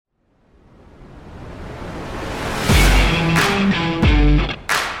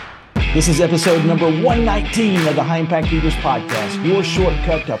This is episode number 119 of the High Impact Leaders Podcast, your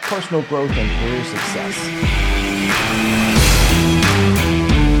shortcut to personal growth and career success.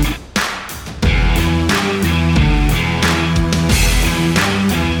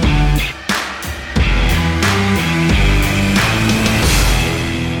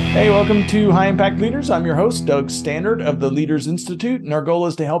 Hey, welcome to High Impact Leaders. I'm your host, Doug Standard of the Leaders Institute, and our goal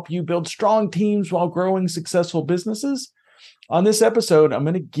is to help you build strong teams while growing successful businesses. On this episode, I'm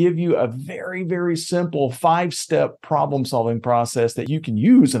going to give you a very, very simple 5-step problem-solving process that you can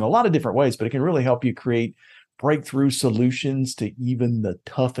use in a lot of different ways, but it can really help you create breakthrough solutions to even the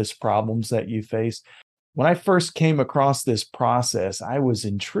toughest problems that you face. When I first came across this process, I was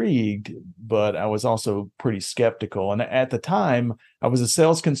intrigued, but I was also pretty skeptical. And at the time, I was a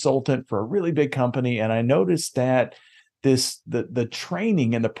sales consultant for a really big company, and I noticed that the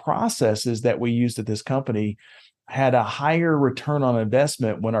training and the processes that we used at this company had a higher return on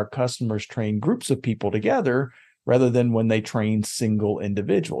investment when our customers train groups of people together rather than when they train single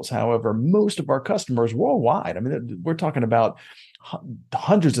individuals. However, most of our customers worldwide, I mean, we're talking about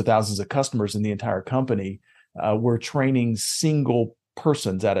hundreds of thousands of customers in the entire company, were training single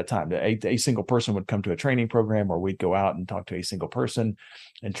persons at a time. A single person would come to a training program, or we'd go out and talk to a single person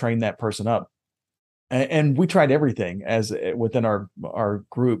and train that person up. And we tried everything as within our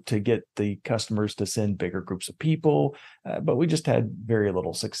group to get the customers to send bigger groups of people, but we just had very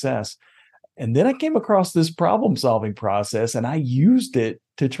little success. And then I came across this problem-solving process, and I used it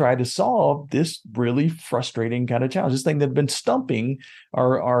to try to solve this really frustrating kind of challenge, this thing that had been stumping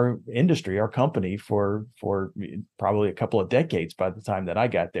our industry, our company for probably a couple of decades by the time that I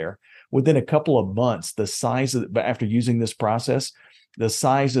got there. Within a couple of months, after using this process, the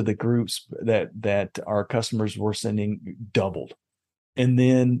size of the groups that our customers were sending doubled. And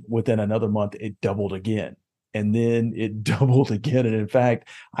then within another month, it doubled again. And then it doubled again. And in fact,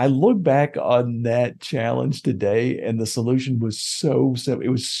 I look back on that challenge today, and the solution was so simple. It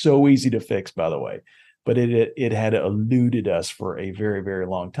was so easy to fix, by the way, but it had eluded us for a very, very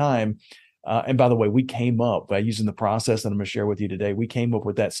long time. And by the way, we came up by using the process that I'm going to share with you today. We came up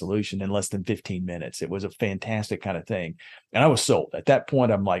with that solution in less than 15 minutes. It was a fantastic kind of thing. And I was sold. At that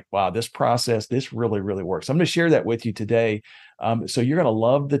point, I'm like, wow, this process, this really, really works. I'm going to share that with you today. So you're going to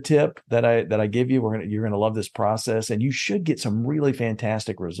love the tip that I give you. You're going to love this process, and you should get some really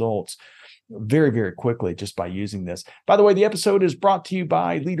fantastic results very, very quickly just by using this. By the way, the episode is brought to you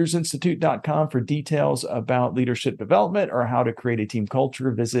by leadersinstitute.com. For details about leadership development or how to create a team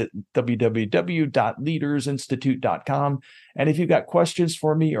culture, visit www.leadersinstitute.com. And if you've got questions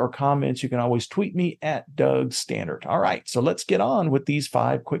for me or comments, you can always tweet me at Doug Standard. All right, so let's get on with these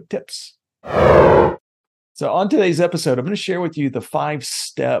 5 quick tips. So on today's episode, I'm going to share with you the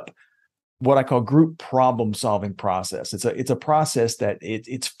 5-step what I call group problem solving process. It's a process that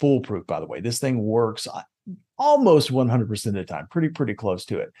it's foolproof, by the way. This thing works almost 100% of the time, pretty close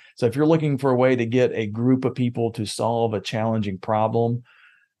to it. So if you're looking for a way to get a group of people to solve a challenging problem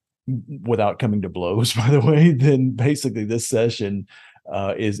without coming to blows, by the way, then basically this session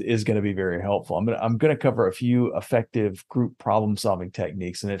is going to be very helpful. I'm going to cover a few effective group problem solving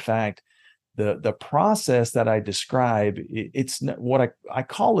techniques. And in fact, the process that I describe, it's what I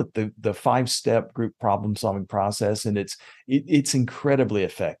call it the 5-step group problem solving process, and it's incredibly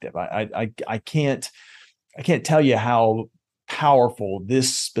effective. I can't tell you how powerful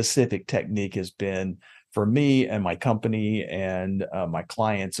this specific technique has been for me and my company and my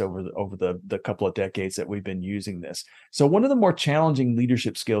clients over the couple of decades that we've been using this. So one of the more challenging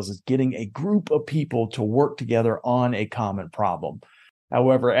leadership skills is getting a group of people to work together on a common problem.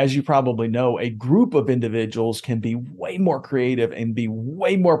 However, as you probably know, a group of individuals can be way more creative and be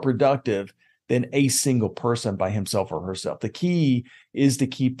way more productive than a single person by himself or herself. The key is to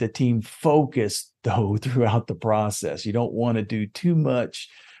keep the team focused, though, throughout the process. You don't want to do too much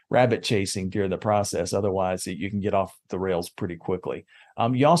rabbit chasing during the process. Otherwise, you can get off the rails pretty quickly.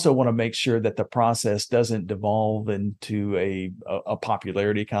 You also want to make sure that the process doesn't devolve into a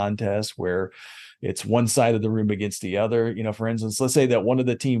popularity contest where it's one side of the room against the other. You know, for instance, let's say that one of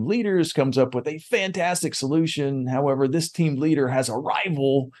the team leaders comes up with a fantastic solution. However, this team leader has a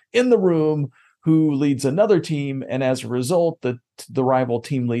rival in the room who leads another team. And as a result, the rival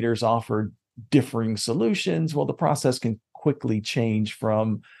team leaders offer differing solutions. Well, the process can quickly change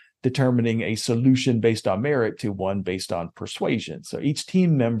from determining a solution based on merit to one based on persuasion. So each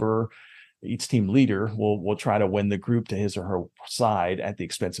team leader will try to win the group to his or her side at the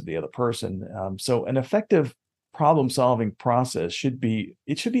expense of the other person. So an effective problem-solving process should be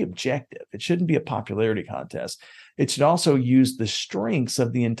objective. It shouldn't be a popularity contest. It should also use the strengths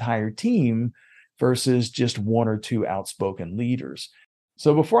of the entire team versus just one or two outspoken leaders.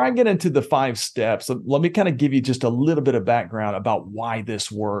 So before I get into the 5 steps, let me kind of give you just a little bit of background about why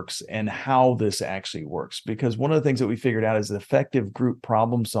this works and how this actually works. Because one of the things that we figured out is effective group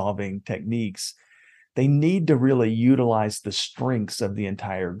problem solving techniques, they need to really utilize the strengths of the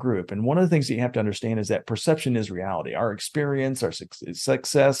entire group. And one of the things that you have to understand is that perception is reality. Our experience, our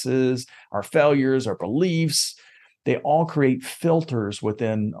successes, our failures, our beliefs, they all create filters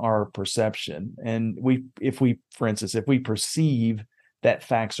within our perception. And for instance, if we perceive that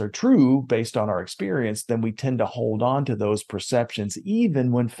facts are true based on our experience, then we tend to hold on to those perceptions,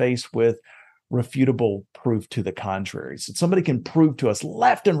 even when faced with refutable proof to the contrary. So somebody can prove to us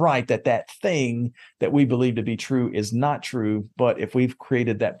left and right that that thing that we believe to be true is not true. But if we've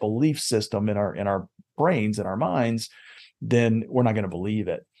created that belief system in our brains, in our minds, then we're not going to believe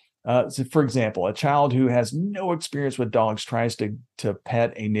it. So for example, a child who has no experience with dogs tries to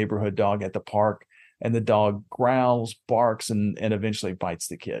pet a neighborhood dog at the park, and the dog growls, barks, and eventually bites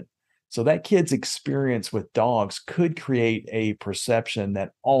the kid. So that kid's experience with dogs could create a perception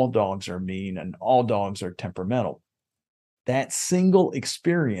that all dogs are mean and all dogs are temperamental. That single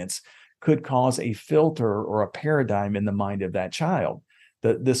experience could cause a filter or a paradigm in the mind of that child.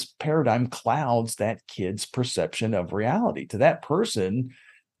 This paradigm clouds that kid's perception of reality. To that person,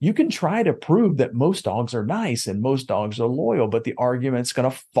 you can try to prove that most dogs are nice and most dogs are loyal, but the argument's going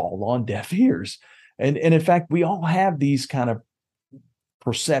to fall on deaf ears. And in fact, we all have these kind of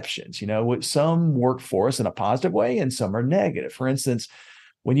perceptions, some work for us in a positive way and some are negative. For instance,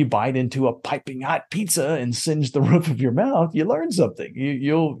 when you bite into a piping hot pizza and singe the roof of your mouth, you learn something.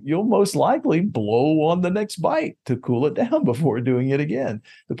 You'll most likely blow on the next bite to cool it down before doing it again.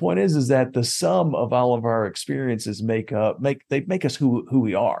 The point is that the sum of all of our experiences make us who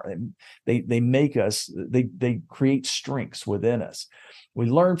we are. And they make us, they create strengths within us. We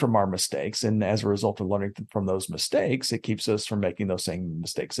learn from our mistakes, and as a result of learning from those mistakes, it keeps us from making those same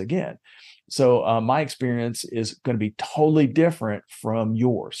mistakes again. So my experience is going to be totally different from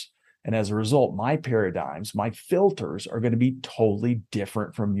yours. And as a result, my paradigms, my filters are going to be totally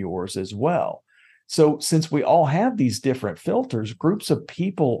different from yours as well. So since we all have these different filters, groups of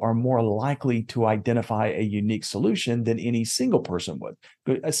people are more likely to identify a unique solution than any single person would.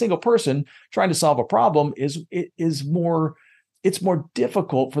 A single person trying to solve a problem is more it's more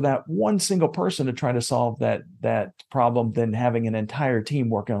difficult for that one single person to try to solve that problem than having an entire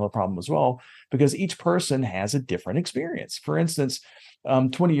team working on the problem as well, because each person has a different experience. For instance,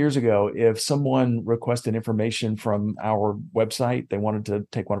 20 years ago, if someone requested information from our website, they wanted to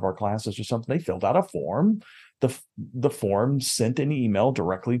take one of our classes or something, they filled out a form. The form sent an email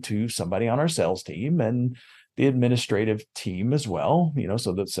directly to somebody on our sales team and the administrative team as well.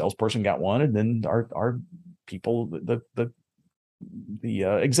 So the salesperson got one, and then our people, the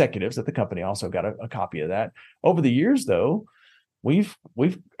executives at the company also got a copy of that. Over the years, though, we've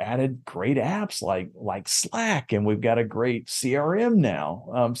added great apps like Slack, and we've got a great CRM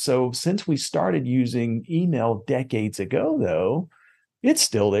now. So since we started using email decades ago, though, it's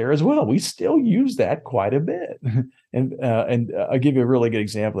still there as well. We still use that quite a bit. And I'll give you a really good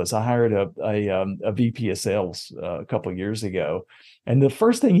example of this. I hired a VP of sales a couple of years ago. And the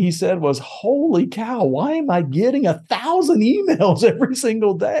first thing he said was, "Holy cow, why am I getting 1,000 emails every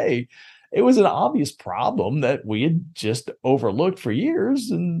single day?" It was an obvious problem that we had just overlooked for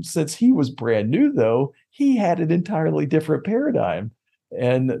years. And since he was brand new, though, he had an entirely different paradigm.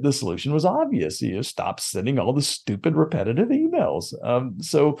 And the solution was obvious. Stop sending all the stupid repetitive emails.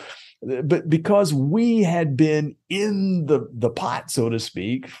 But because we had been in the pot, so to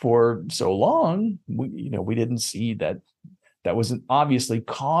speak, for so long, we didn't see that wasn't obviously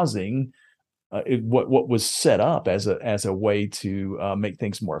causing what was set up as a way to make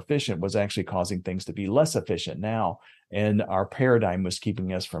things more efficient was actually causing things to be less efficient now. And our paradigm was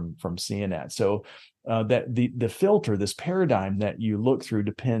keeping us from seeing that. So that the filter, this paradigm that you look through,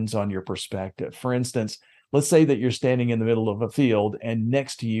 depends on your perspective. For instance, let's say that you're standing in the middle of a field and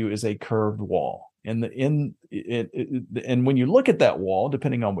next to you is a curved wall. And when you look at that wall,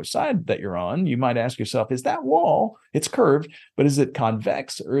 depending on which side that you're on, you might ask yourself, is that wall, it's curved, but is it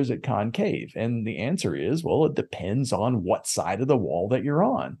convex or is it concave? And the answer is, well, it depends on what side of the wall that you're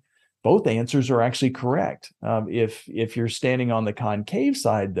on. Both answers are actually correct. If you're standing on the concave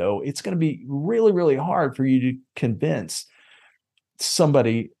side, though, it's going to be really, really hard for you to convince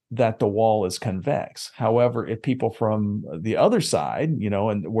somebody that the wall is convex. However, if people from the other side,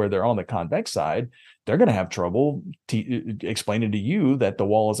 and where they're on the convex side, they're going to have trouble explaining to you that the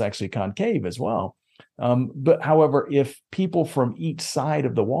wall is actually concave as well. But however, if people from each side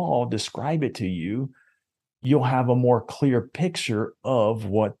of the wall describe it to you, you'll have a more clear picture of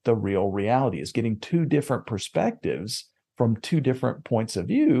what the real reality is. Getting two different perspectives from two different points of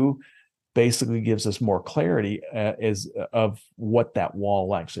view basically gives us more clarity of what that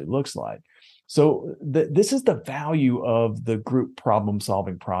wall actually looks like. So this is the value of the group problem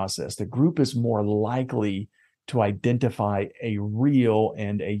solving process. The group is more likely to identify a real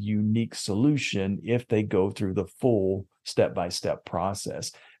and a unique solution if they go through the full step-by-step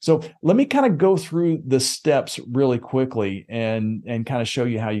process. So let me kind of go through the steps really quickly and kind of show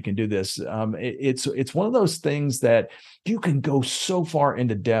you how you can do this. It's one of those things that you can go so far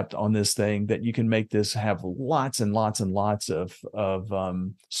into depth on this thing that you can make this have lots and lots and lots of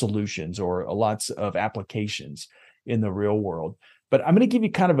solutions or lots of applications in the real world. But I'm going to give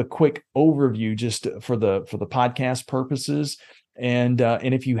you kind of a quick overview just for the podcast purposes. And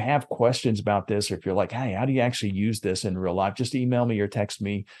if you have questions about this, or if you're like, hey, how do you actually use this in real life? Just email me or text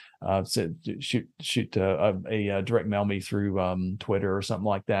me, shoot a direct mail me through Twitter or something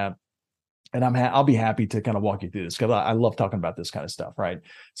like that. And I'll be happy to kind of walk you through this because I love talking about this kind of stuff, right?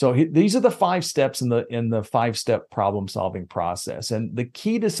 So these are the 5 steps in the 5-step problem solving process. And the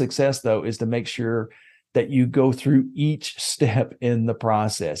key to success, though, is to make sure that you go through each step in the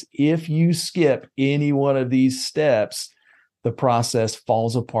process. If you skip any one of these steps, the process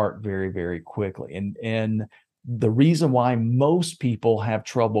falls apart very, very quickly. And the reason why most people have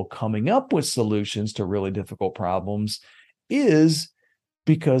trouble coming up with solutions to really difficult problems is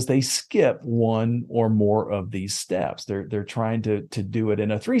because they skip one or more of these steps. They're trying to do it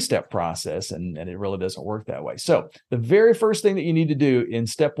in a 3-step process, and it really doesn't work that way. So the very first thing that you need to do in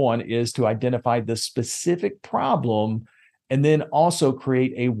step 1 is to identify the specific problem, and then also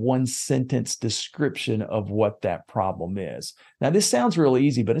create a 1-sentence description of what that problem is. Now, this sounds really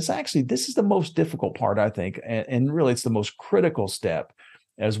easy, but this is the most difficult part, I think, and really it's the most critical step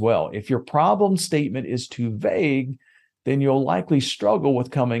as well. If your problem statement is too vague, then you'll likely struggle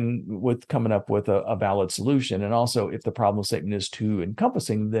with coming up with a valid solution. And also, if the problem statement is too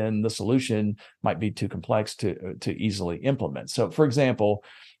encompassing, then the solution might be too complex to easily implement. So, for example,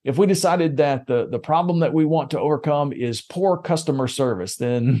 if we decided that the problem that we want to overcome is poor customer service,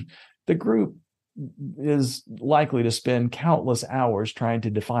 then the group is likely to spend countless hours trying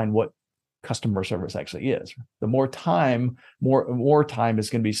to define what customer service actually is. The more time is going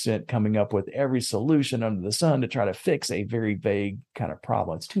to be spent coming up with every solution under the sun to try to fix a very vague kind of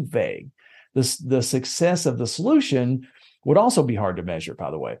problem. It's too vague. The success of the solution would also be hard to measure,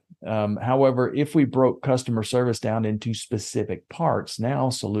 by the way. However, if we broke customer service down into specific parts, now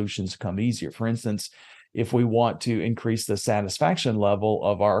solutions come easier. For instance, if we want to increase the satisfaction level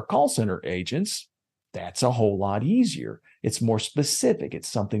of our call center agents, that's a whole lot easier. It's more specific. It's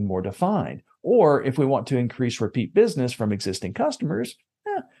something more defined. Or if we want to increase repeat business from existing customers,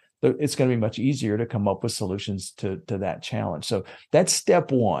 it's going to be much easier to come up with solutions to that challenge. So that's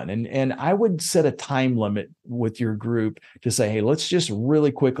step 1. And I would set a time limit with your group to say, hey, let's just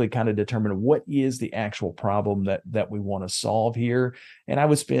really quickly kind of determine what is the actual problem that we want to solve here. And I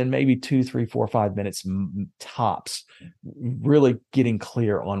would spend maybe 2, 3, 4, 5 minutes tops really getting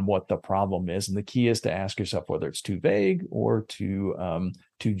clear on what the problem is. And the key is to ask yourself whether it's too vague or too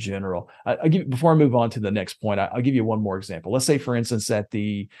general. Before I move on to the next point, I'll give you one more example. Let's say, for instance, that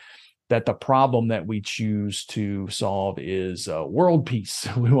the problem that we choose to solve is world peace.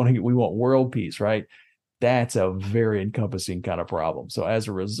 We want world peace, right? That's a very encompassing kind of problem. So as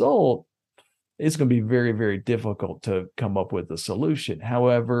a result, it's going to be very, very difficult to come up with a solution.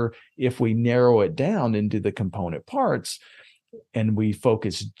 However, if we narrow it down into the component parts, and we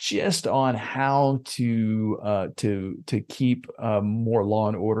focus just on how to keep more law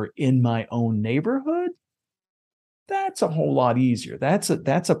and order in my own neighborhood, that's a whole lot easier. That's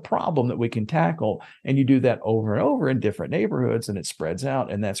a problem that we can tackle, and you do that over and over in different neighborhoods, and it spreads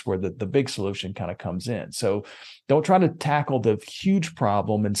out, and that's where the big solution kind of comes in. So don't try to tackle the huge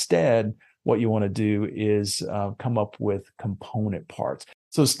problem. Instead, what you want to do is come up with component parts.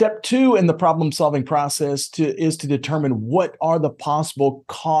 So step 2 in the problem-solving process is to determine what are the possible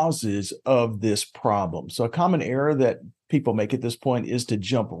causes of this problem. So a common error that people make at this point is to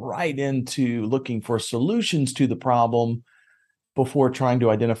jump right into looking for solutions to the problem before trying to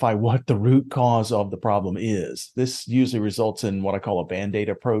identify what the root cause of the problem is. This usually results in what I call a Band-Aid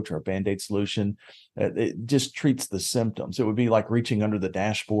approach or a Band-Aid solution. It just treats the symptoms. It would be like reaching under the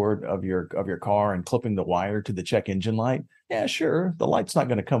dashboard of your car and clipping the wire to the check engine light. Yeah, sure, the light's not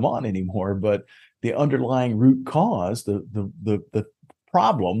going to come on anymore, but the underlying root cause, the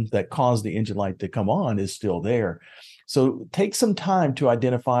problem that caused the engine light to come on is still there. So take some time to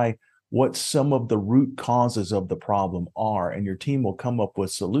identify what some of the root causes of the problem are, and your team will come up with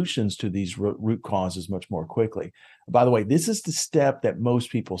solutions to these root causes much more quickly. By the way, this is the step that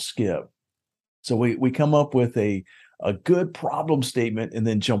most people skip. So we come up with a a good problem statement and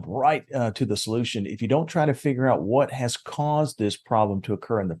then jump right to the solution. If you don't try to figure out what has caused this problem to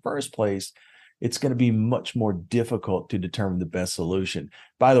occur in the first place, it's going to be much more difficult to determine the best solution.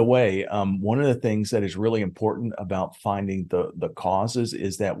 By the way, one of the things that is really important about finding the causes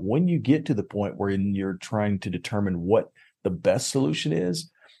is that when you get to the point where you're trying to determine what the best solution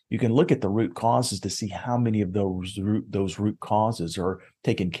is, you can look at the root causes to see how many of those root causes are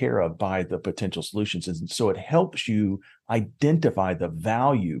taken care of by the potential solutions. And so it helps you identify the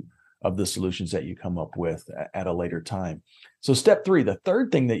value of the solutions that you come up with at a later time. So step 3, the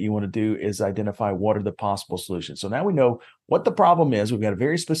third thing that you want to do is identify what are the possible solutions. So now we know what the problem is. We've got a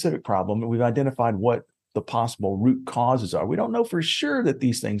very specific problem, and we've identified what the possible root causes are. We don't know for sure that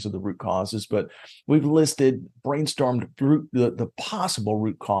these things are the root causes, but we've brainstormed the possible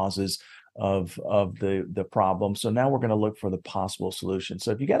root causes of the problem. So now we're going to look for the possible solution.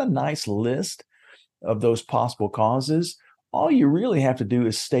 So if you got a nice list of those possible causes, all you really have to do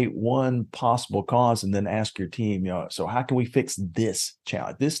is state one possible cause and then ask your team, so how can we fix this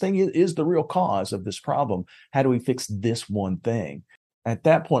challenge? This thing is the real cause of this problem. How do we fix this one thing? At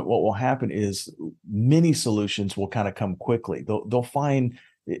that point, what will happen is many solutions will kind of come quickly. They'll find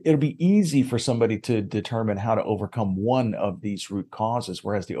it'll be easy for somebody to determine how to overcome one of these root causes,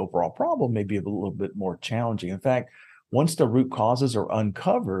 whereas the overall problem may be a little bit more challenging. In fact, once the root causes are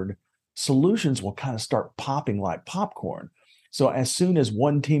uncovered, solutions will kind of start popping like popcorn. So as soon as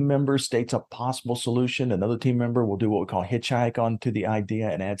one team member states a possible solution, another team member will do what we call hitchhike onto the idea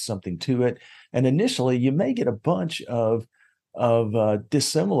and add something to it. And initially, you may get a bunch of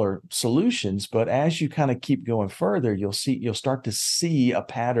dissimilar solutions, but as you kind of keep going further, you'll start to see a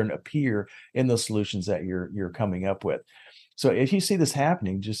pattern appear in the solutions that you're coming up with. So if you see this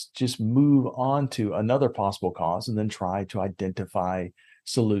happening, just move on to another possible cause and then try to identify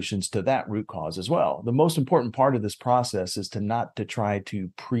solutions to that root cause as well. The most important part of this process is not to try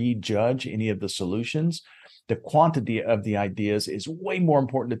to prejudge any of the solutions. The quantity of the ideas is way more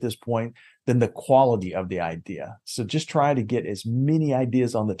important at this point than the quality of the idea. So just try to get as many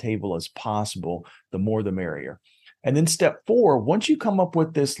ideas on the table as possible. The more, the merrier. And then step 4, once you come up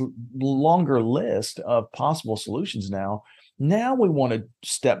with this longer list of possible solutions now we want to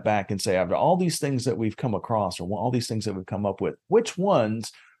step back and say, after all these things that we've come across or all these things that we've come up with, which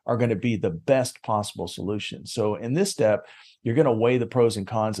ones are going to be the best possible solution? So in this step, you're going to weigh the pros and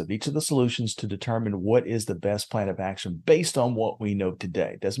cons of each of the solutions to determine what is the best plan of action based on what we know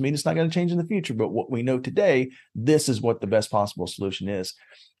today. Doesn't mean it's not going to change in the future, but what we know today, this is what the best possible solution is.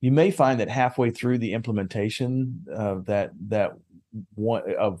 You may find that halfway through the implementation of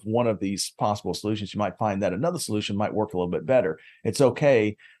one of these possible solutions, you might find that another solution might work a little bit better. It's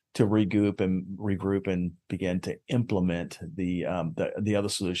okay to regroup and begin to implement the other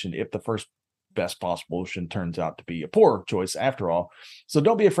solution if the first best possible solution turns out to be a poor choice after all. So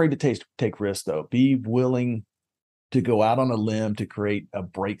don't be afraid to take risks, though. Be willing to go out on a limb to create a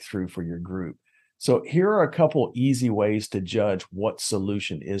breakthrough for your group. So here are a couple easy ways to judge what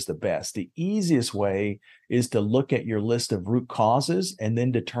solution is the best. The easiest way is to look at your list of root causes and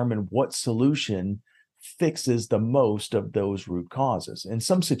then determine what solution fixes the most of those root causes. In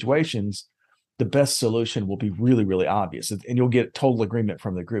some situations, the best solution will be really, really obvious, and you'll get total agreement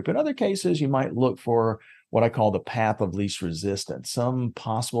from the group. In other cases, you might look for what I call the path of least resistance. Some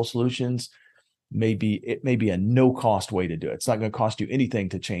possible solutions may be a no-cost way to do it. It's not going to cost you anything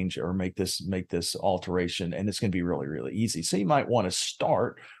to change or make this alteration, and it's going to be really, really easy. So you might want to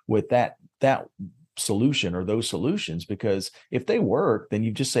start with that solution or those solutions, because if they work, then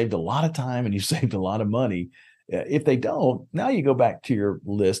you've just saved a lot of time and you've saved a lot of money. If they don't, now you go back to your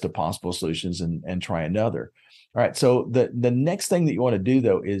list of possible solutions and try another. All right. So the next thing that you want to do,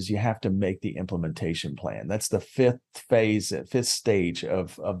 though, is you have to make the implementation plan. That's the fifth stage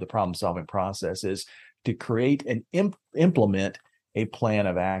of the problem solving process, is to create and implement a plan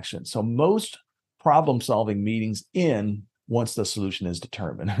of action. So most problem solving meetings end once the solution is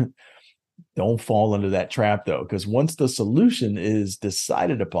determined. Don't fall into that trap, though, because once the solution is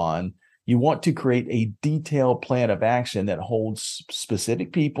decided upon, you want to create a detailed plan of action that holds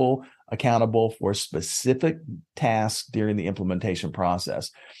specific people accountable for specific tasks during the implementation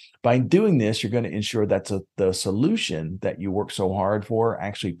process. By doing this, you're going to ensure that the solution that you work so hard for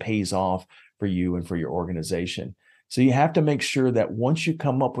actually pays off for you and for your organization. So you have to make sure that once you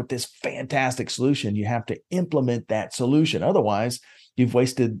come up with this fantastic solution, you have to implement that solution. Otherwise, you've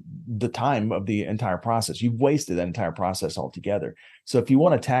wasted the time of the entire process. You've wasted that entire process altogether. So if you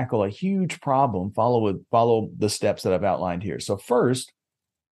want to tackle a huge problem, follow the steps that I've outlined here. So first,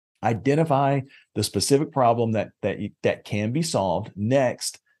 identify the specific problem that can be solved.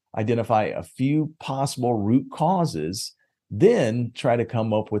 Next, identify a few possible root causes, then try to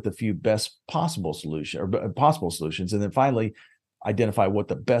come up with a few best possible solutions. And then finally, identify what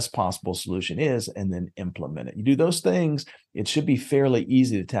the best possible solution is and then implement it. You do those things, it should be fairly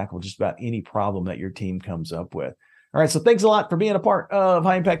easy to tackle just about any problem that your team comes up with. All right. So thanks a lot for being a part of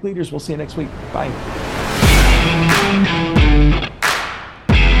High Impact Leaders. We'll see you next week. Bye.